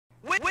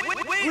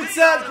What's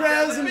up,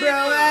 bros and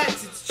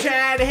broettes? It's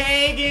Chad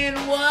Hagen.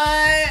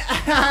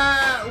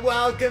 What?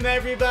 Welcome,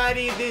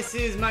 everybody. This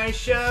is my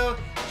show,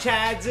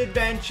 Chad's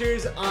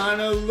Adventures on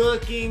a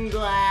Looking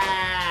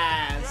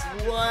Glass.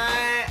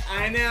 What?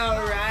 I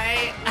know,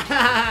 right?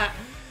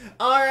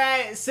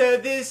 Alright, so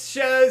this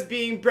show is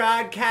being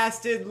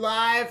broadcasted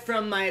live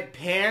from my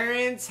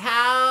parents'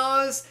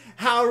 house.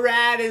 How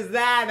rad is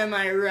that? Am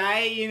I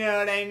right? You know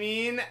what I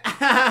mean?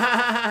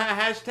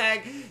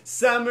 Hashtag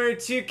summer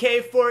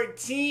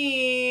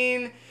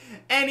 2K14.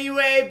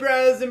 Anyway,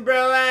 bros and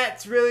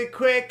broettes, really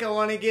quick, I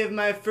want to give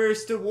my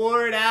first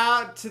award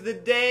out to the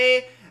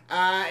day.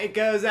 It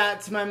goes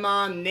out to my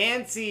mom,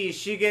 Nancy.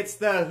 She gets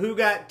the Who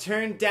Got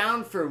Turned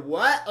Down for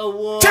What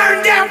award.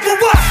 Turned down for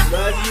what?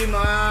 Love you,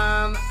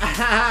 Mom.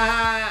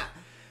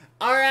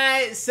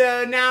 Alright,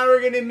 so now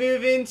we're going to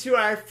move into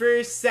our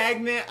first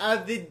segment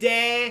of the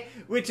day,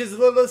 which is a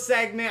little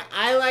segment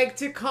I like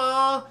to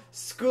call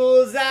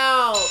School's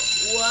Out.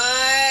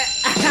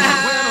 What?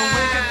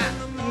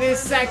 In this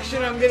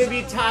section, I'm going to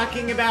be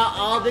talking about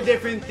all the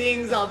different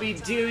things I'll be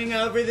doing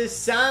over the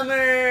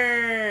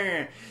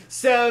summer.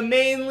 So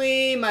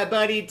mainly, my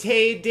buddy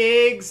Tay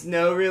Diggs,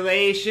 no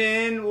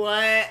relation,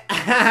 what?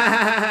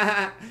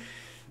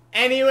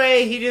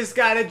 Anyway, he just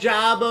got a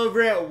job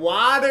over at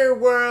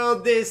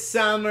Waterworld this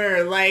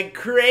summer, like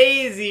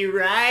crazy,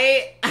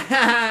 right?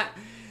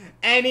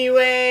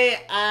 Anyway,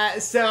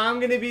 so I'm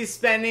gonna be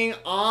spending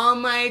all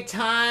my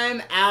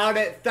time out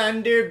at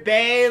Thunder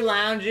Bay,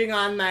 lounging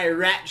on my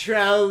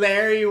retro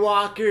Larry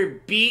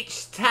Walker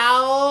beach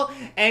towel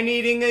and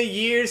eating a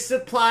year's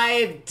supply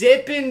of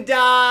Dippin'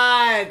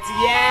 Dots.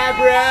 Yeah,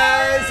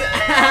 bros.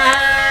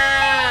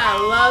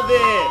 Love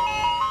it.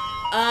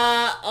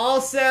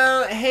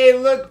 Also, hey,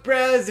 look,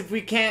 bros, if we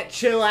can't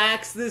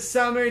chillax this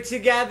summer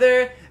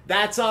together,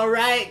 that's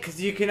alright,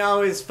 because you can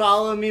always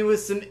follow me with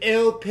some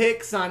ill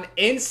pics on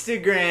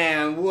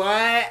Instagram.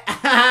 What?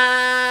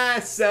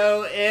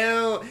 So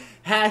ill.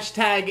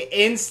 Hashtag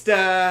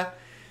Insta.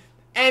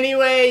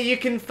 Anyway, you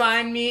can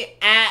find me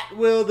at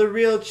Will the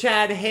Real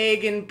Chad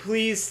Hagen.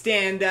 Please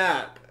stand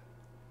up.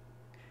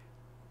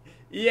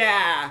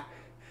 Yeah.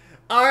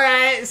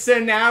 Alright, so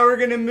now we're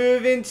gonna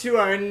move into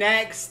our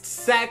next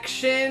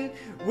section,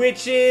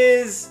 which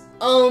is,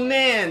 oh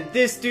man,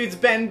 this dude's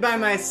been by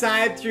my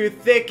side through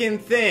thick and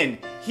thin.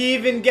 He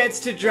even gets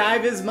to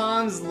drive his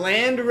mom's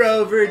Land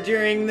Rover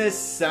during the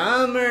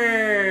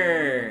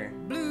summer.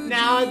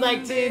 Now I'd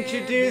like to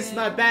introduce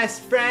my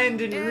best friend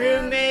and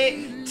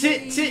roommate,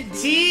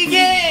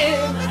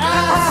 Tegan!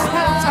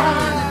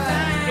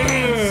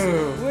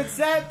 What's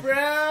up,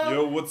 bro?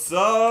 Yo, what's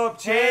up,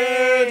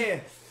 Chad?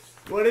 Hey.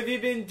 What have you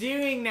been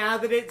doing now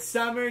that it's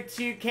summer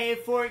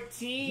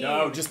 2K14?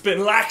 Yo, just been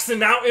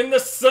laxing out in the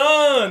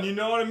sun, you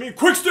know what I mean?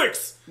 Quick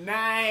sticks!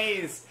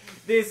 Nice!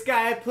 This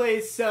guy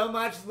plays so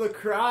much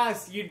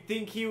lacrosse, you'd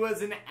think he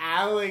was an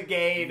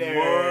alligator.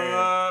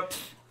 What?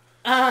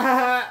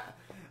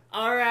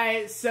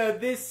 Alright, so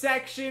this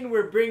section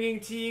we're bringing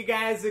to you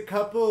guys a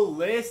couple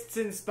lists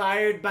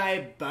inspired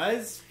by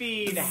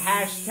BuzzFeed.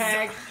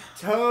 Hashtag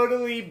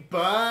totally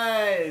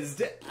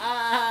buzzed.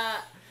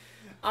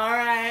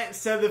 Alright,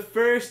 so the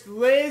first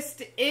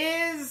list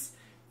is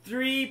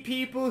 3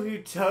 people who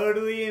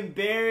totally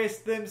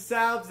embarrassed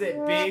themselves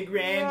at Big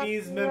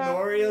Randy's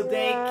Memorial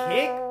Day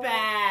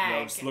kickback.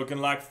 Yo, just looking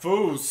like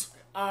fools.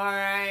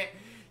 Alright,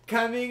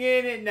 coming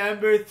in at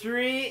number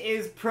 3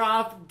 is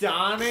Prof.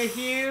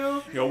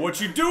 Donahue. Yo,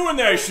 what you doing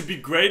there? You should be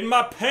grading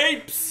my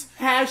papes.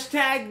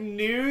 Hashtag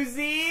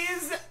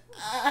Newsies.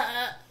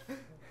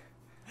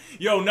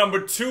 Yo, number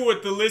 2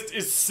 at the list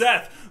is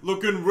Seth,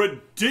 looking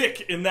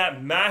ridic in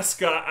that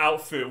mascot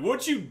outfit.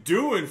 What you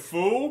doing,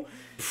 fool?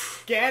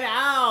 Get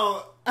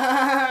out.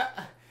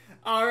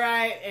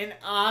 Alright, and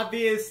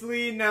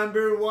obviously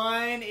number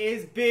 1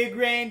 is Big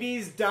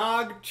Randy's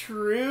dog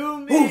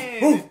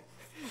Truman.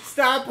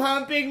 Stop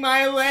humping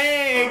my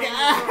leg.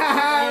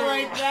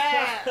 Like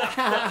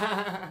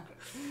that.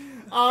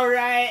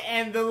 Alright,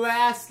 and the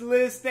last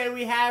list that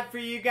we have for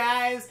you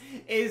guys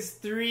is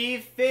 3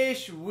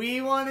 fish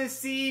we want to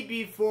see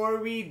before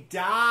we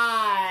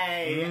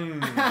die.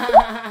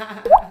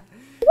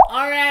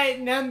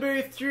 Alright,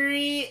 number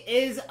 3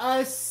 is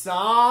a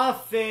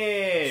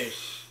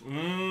sawfish.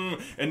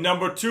 And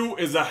number 2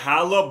 is a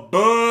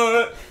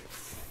halibut.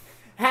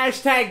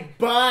 Hashtag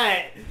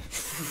butt.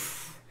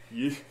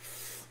 Yeah.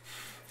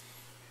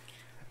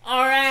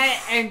 Alright,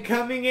 and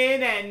coming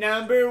in at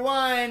number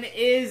 1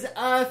 is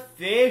a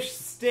fish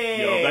stick.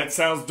 Yo, that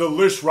sounds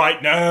delish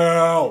right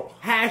now.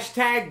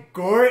 Hashtag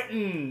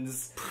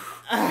Gorton's.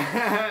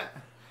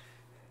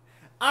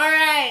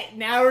 Alright,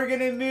 now we're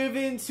gonna move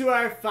into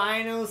our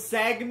final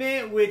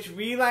segment, which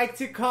we like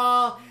to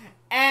call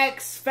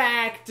X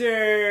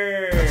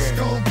Factor.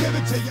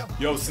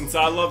 Yo, since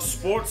I love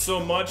sports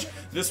so much,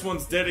 this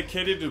one's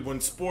dedicated to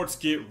when sports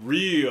get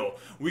real.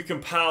 We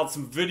compiled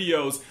some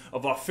videos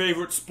of our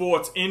favorite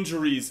sports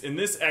injuries in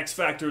this X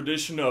Factor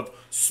edition of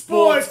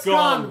Sports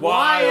Gone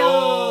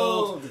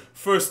Wild.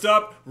 First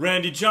up,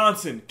 Randy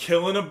Johnson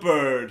killing a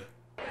bird.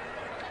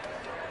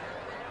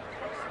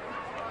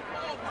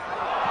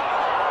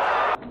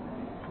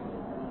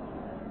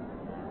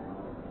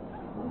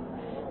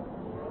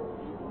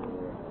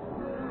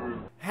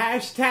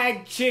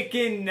 Hashtag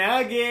chicken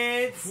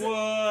nuggets.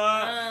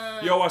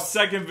 What? Yo, our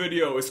second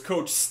video is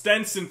Coach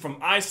Stenson from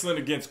Iceland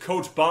against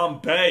Coach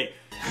Bombay.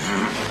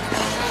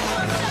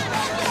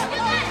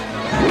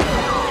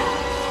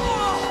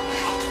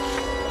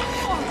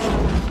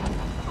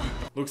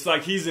 Looks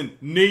like he's in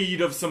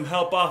need of some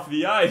help off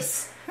the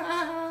ice.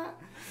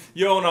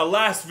 Yo, and our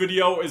last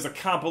video is a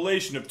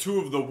compilation of 2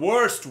 of the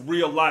worst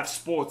real-life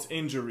sports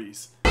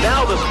injuries.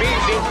 Now the speed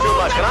seems too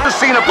much, and I've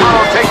seen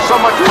Apollo take so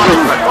much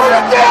punishment. Put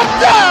it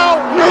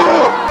down! No!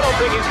 I don't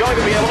think he's going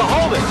to be able to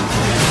hold it.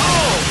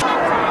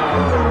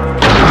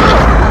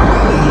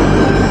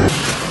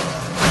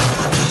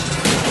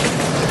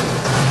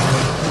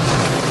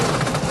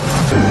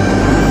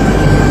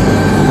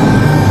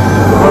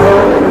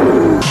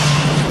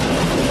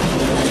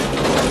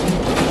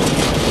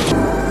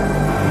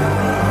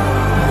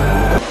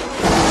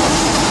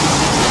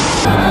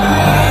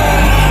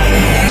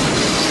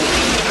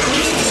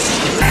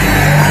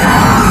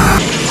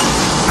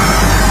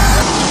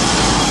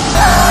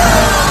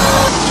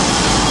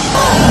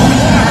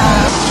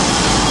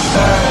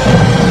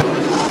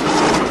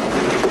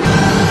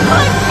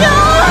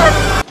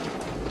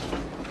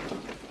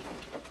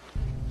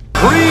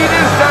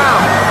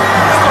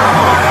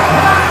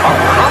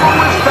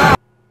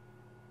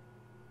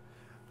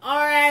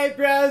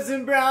 Bros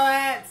and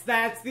broettes,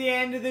 that's the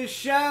end of the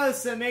show,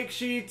 so make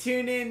sure you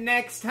tune in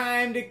next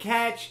time to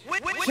catch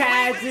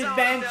Chad's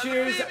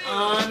adventures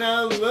on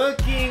a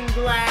looking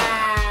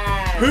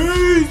glass.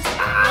 Peace!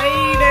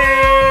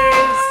 Later!